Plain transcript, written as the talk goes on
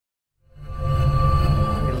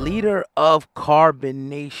leader of Carbon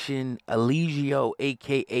Nation, Eligio,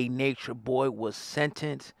 aka Nature Boy, was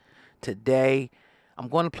sentenced today. I'm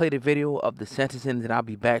going to play the video of the sentencing, and then I'll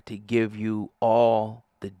be back to give you all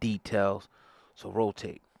the details. So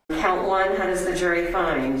rotate. Count one, how does the jury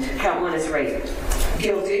find? Count one is rape.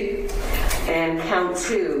 Guilty. And count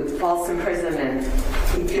two, false imprisonment.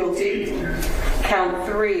 Guilty. Count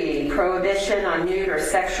three, prohibition on nude or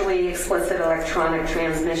sexually explicit electronic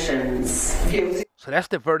transmissions. Guilty. So that's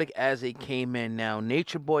the verdict as it came in. Now,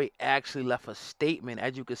 Nature Boy actually left a statement.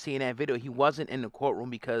 As you can see in that video, he wasn't in the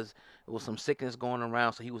courtroom because there was some sickness going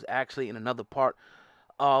around. So he was actually in another part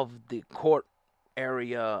of the court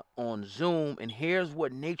area on Zoom. And here's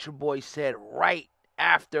what Nature Boy said right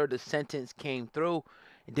after the sentence came through.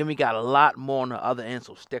 And then we got a lot more on the other end,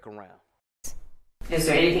 so stick around. Is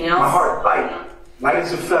there anything else? My heart light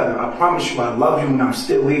as a feather. I promise you I love you and I'm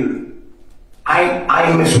still here.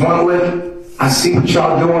 I ain't miss one lick. I see what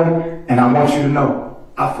y'all doing, and I want you to know,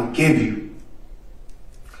 I forgive you.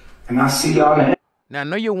 And I see y'all in the... Now, I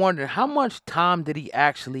know you're wondering, how much time did he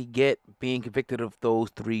actually get being convicted of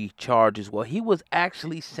those 3 charges? Well, he was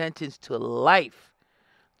actually sentenced to life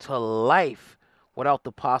without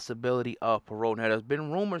the possibility of parole. Now, there's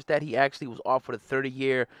been rumors that he actually was offered a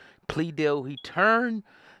 30-year plea deal. He turned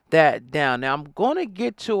that down. Now, I'm going to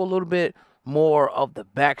get to a little bit more of the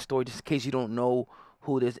backstory, just in case you don't know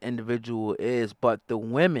who this individual is. But the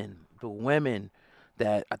women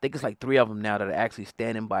that, I think it's like 3 of them now that are actually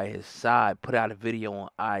standing by his side, put out a video on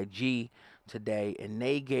IG today, and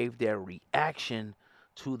they gave their reaction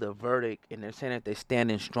to the verdict, and they're saying that they're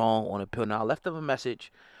standing strong on appeal. Now, I left them a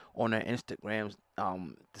message on their Instagrams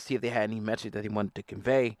to see if they had any message that they wanted to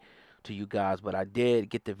convey to you guys, but I did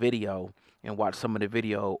get the video and watch some of the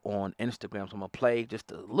video on Instagram, so I'm going to play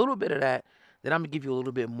just a little bit of that. Then I'm going to give you a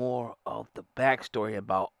little bit more of the backstory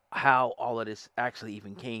about how all of this actually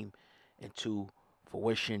even came into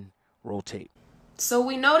fruition. Rotate. So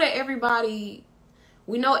we know that everybody's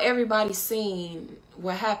seen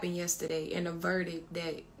what happened yesterday and the verdict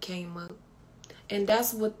that came up. And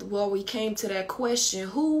that's what we came to that question.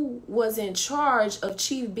 Who was in charge of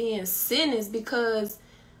Chief being sentenced? Because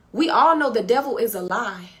we all know the devil is a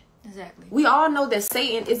lie. Exactly. We all know that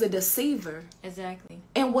Satan is a deceiver. Exactly.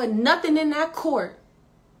 And with nothing in that court,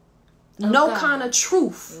 no kind of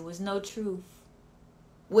truth. There was no truth.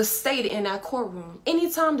 Was stated in that courtroom.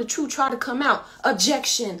 Anytime the truth tried to come out,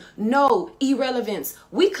 objection, no, irrelevance.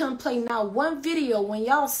 We couldn't play not one video when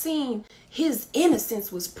y'all seen his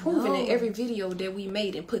innocence was proven in every video that we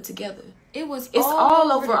made and put together. It's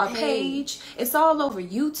all over our page. It's all over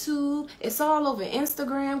YouTube. It's all over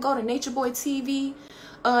Instagram. Go to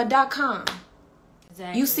natureboytv.com.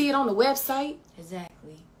 Exactly. You see it on the website.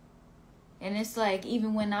 Exactly. And it's like,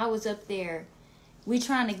 even when I was up there, we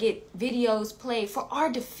trying to get videos played for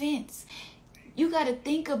our defense. You got to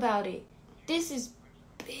think about it. This is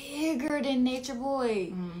bigger than Nature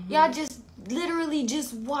Boy. Y'all just literally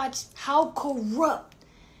just watch how corrupt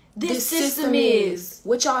this system is.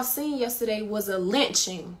 What y'all seen yesterday was a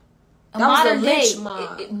lynching. Modern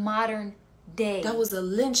day. That was a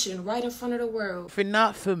lynching right in front of the world. If you're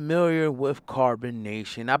not familiar with Carbon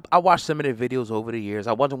Nation, I watched some of their videos over the years.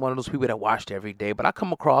 I wasn't one of those people that watched every day, but I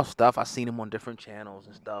come across stuff. I seen him on different channels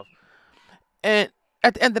and stuff. And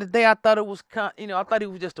at the end of the day, I thought it was I thought he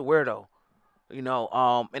was just a weirdo.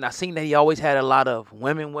 And I seen that he always had a lot of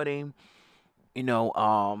women with him.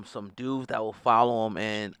 Some dudes that will follow him.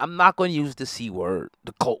 And I'm not going to use the C word,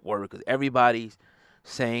 the cult word, because everybody's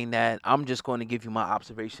saying that. I'm just going to give you my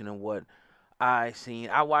observation of what I seen.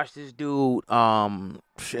 I watched this dude in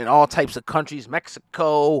all types of countries,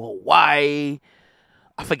 Mexico, Hawaii.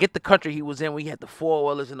 I forget the country he was in where he had the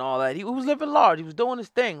 4-wheelers and all that. He was living large. He was doing his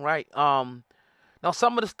thing, right? Now,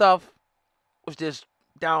 some of the stuff was just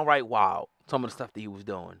downright wild. Some of the stuff that he was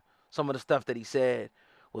doing. Some of the stuff that he said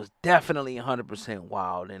was definitely 100%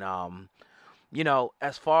 wild. And,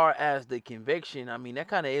 as far as the conviction, I mean, that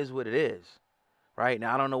kind of is what it is. Right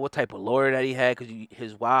now, I don't know what type of lawyer that he had, because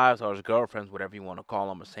his wives or his girlfriends, whatever you want to call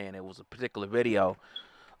them, are saying it was a particular video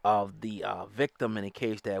of the victim in a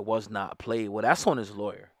case that was not played. Well, that's on his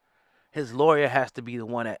lawyer. His lawyer has to be the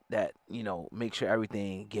one that make sure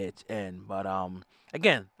everything gets in. But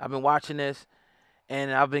again, I've been watching this,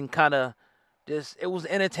 and I've been kind of it was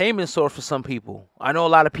an entertainment source for some people. I know a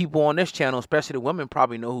lot of people on this channel, especially the women,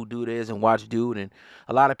 probably know who Dude is and watch Dude, and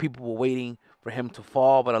a lot of people were waiting for him to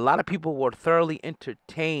fall, but a lot of people were thoroughly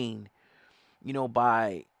entertained,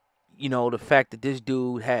 by, the fact that this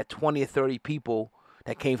dude had 20 or 30 people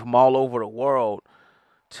that came from all over the world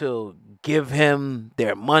to give him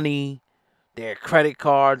their money, their credit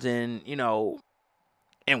cards, and,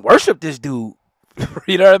 and worship this dude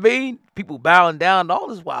You know what I mean? People bowing down to all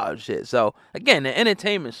this wild shit. So again, the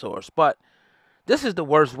entertainment source. But this is the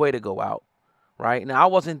worst way to go out, right? Now I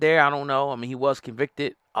wasn't there. I don't know. I mean, he was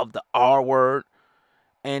convicted of the R word,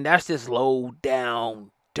 and that's just low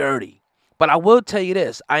down dirty. But I will tell you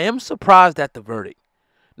this: I am surprised at the verdict.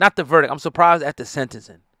 Not the verdict. I'm surprised at the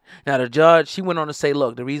sentencing. Now the judge, she went on to say,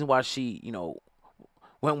 look, the reason why she,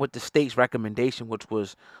 went with the state's recommendation, which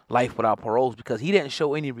was life without parole, is because he didn't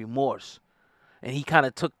show any remorse. And he kind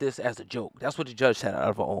of took this as a joke. That's what the judge said out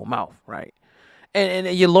of her own mouth, right? And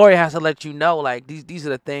your lawyer has to let you know, like, these are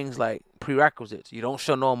the things, like, prerequisites. You don't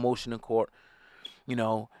show no emotion in court,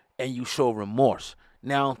 and you show remorse.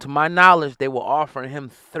 Now, to my knowledge, they were offering him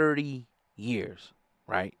 30 years,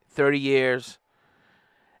 right? 30 years.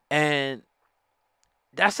 And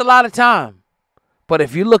that's a lot of time. But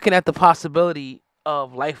if you're looking at the possibility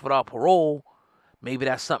of life without parole, maybe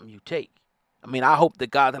that's something you take. I mean, I hope to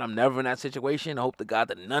God that I'm never in that situation. I hope to God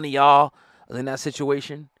that none of y'all are in that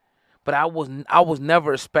situation. But I was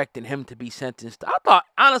never expecting him to be sentenced. I thought,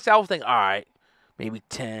 honestly, I was thinking, all right, maybe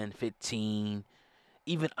 10, 15,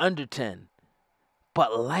 even under 10.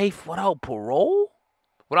 But life without parole?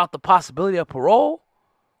 Without the possibility of parole?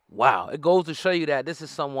 Wow. It goes to show you that this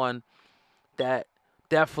is someone that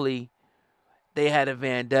definitely they had a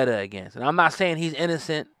vendetta against. And I'm not saying he's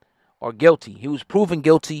innocent or guilty. He was proven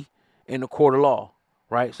guilty in the court of law,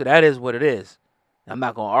 right? So that is what it is. I'm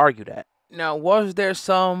not going to argue that. Now, was there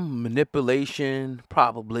some manipulation?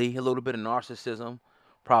 Probably. A little bit of narcissism?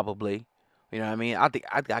 Probably. You know what I mean? I think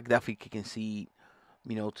I definitely can concede,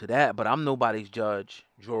 to that. But I'm nobody's judge,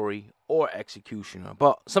 jury, or executioner.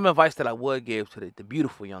 But some advice that I would give to the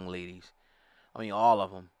beautiful young ladies, I mean, all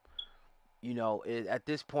of them, at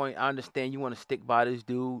this point, I understand you want to stick by this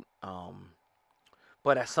dude.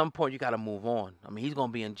 But at some point, you got to move on. I mean, he's going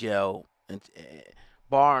to be in jail, and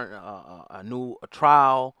barring a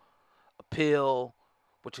trial, appeal,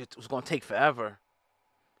 which was going to take forever.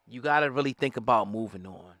 You got to really think about moving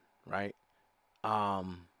on, right?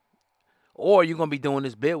 Or you're going to be doing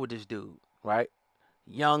this bit with this dude, right?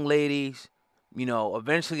 Young ladies,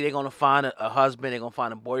 eventually they're going to find a husband, they're going to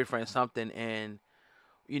find a boyfriend, something, and,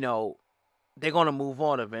 they're going to move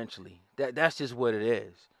on eventually. That's just what it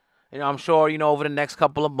is. I'm sure, over the next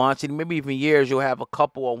couple of months, and maybe even years, you'll have a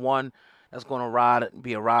couple or one that's going to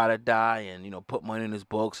be a ride or die and, put money in his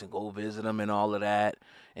books and go visit him and all of that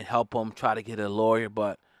and help him try to get a lawyer.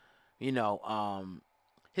 But,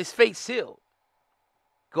 his fate's sealed.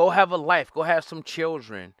 Go have a life. Go have some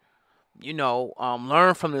children.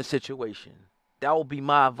 Learn from the situation. That will be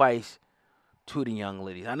my advice to the young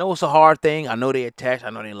ladies. I know it's a hard thing. I know they attached. I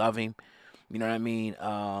know they love him. You know what I mean?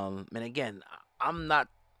 And again, I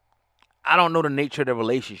don't know the nature of the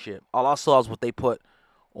relationship. All I saw is what they put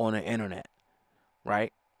on the internet,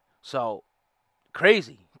 right? So,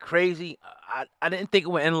 crazy. I didn't think it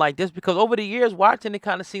would end like this because over the years watching, it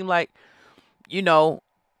kind of seemed like, he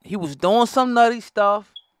was doing some nutty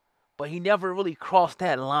stuff, but he never really crossed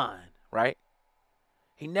that line, right?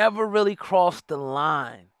 He never really crossed the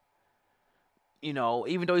line.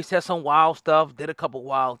 Even though he said some wild stuff, did a couple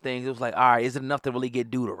wild things, it was like, all right, is it enough to really get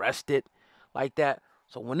dude arrested like that?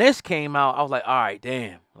 So when this came out, I was like, all right,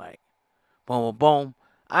 damn. Like, boom, boom, boom.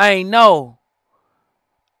 I ain't know.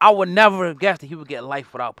 I would never have guessed that he would get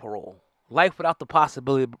life without parole. Life without the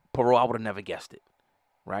possibility of parole, I would have never guessed it.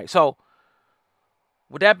 Right? So,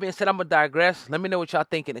 with that being said, I'm going to digress. Let me know what y'all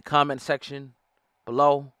think in the comment section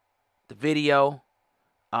below the video.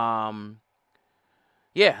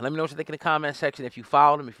 Yeah, let me know what you think in the comment section. If you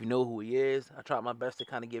followed him, if you know who he is. I tried my best to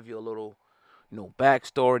kind of give you a little,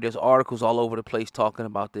 backstory. There's articles all over the place talking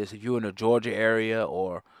about this. If you're in the Georgia area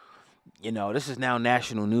or, this is now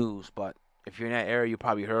national news. But if you're in that area, you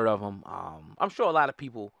probably heard of him. I'm sure a lot of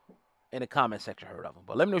people in the comment section heard of him.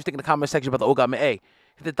 But let me know what you think in the comment section about the old guy. Hey,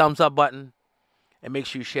 hit the thumbs up button and make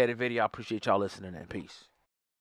sure you share the video. I appreciate y'all listening and peace.